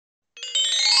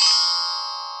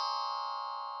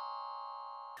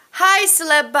Hi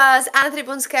CELEBUZZ, Anna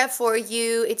Trebunskaya for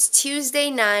you. It's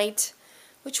Tuesday night.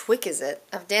 Which week is it?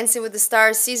 Of Dancing with the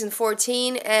Stars season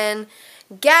 14, and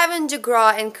Gavin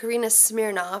DeGraw and Karina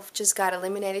Smirnoff just got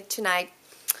eliminated tonight.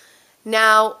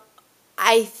 Now,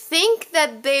 I think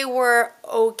that they were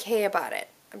okay about it.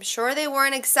 I'm sure they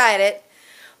weren't excited,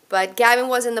 but Gavin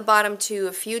was in the bottom two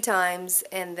a few times,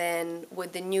 and then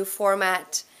with the new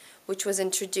format, which was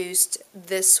introduced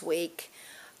this week,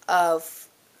 of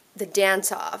the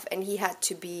dance-off, and he had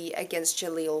to be against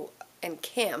Jaleel and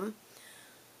Kim,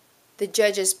 the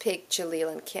judges picked Jaleel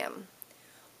and Kim,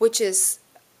 which is,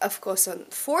 of course,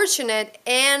 unfortunate.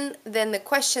 And then the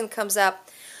question comes up,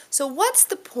 so what's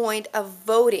the point of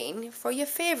voting for your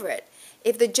favorite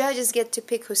if the judges get to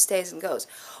pick who stays and goes?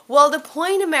 Well, the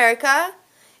point, America,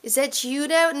 is that you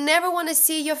never want to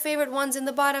see your favorite ones in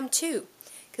the bottom two.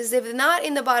 Because if they're not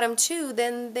in the bottom two,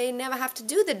 then they never have to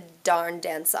do the darn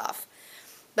dance-off.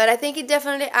 But I think it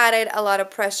definitely added a lot of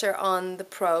pressure on the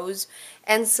pros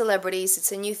and celebrities.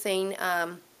 It's a new thing.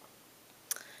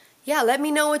 Yeah, let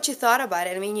me know what you thought about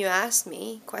it. I mean, you asked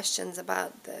me questions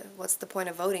about what's the point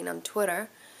of voting on Twitter.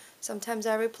 Sometimes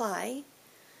I reply.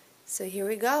 So here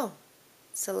we go.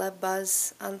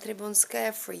 CELEBUZZ, Anna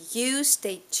Trebunskaya for you.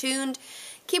 Stay tuned.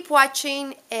 Keep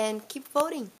watching and keep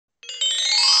voting.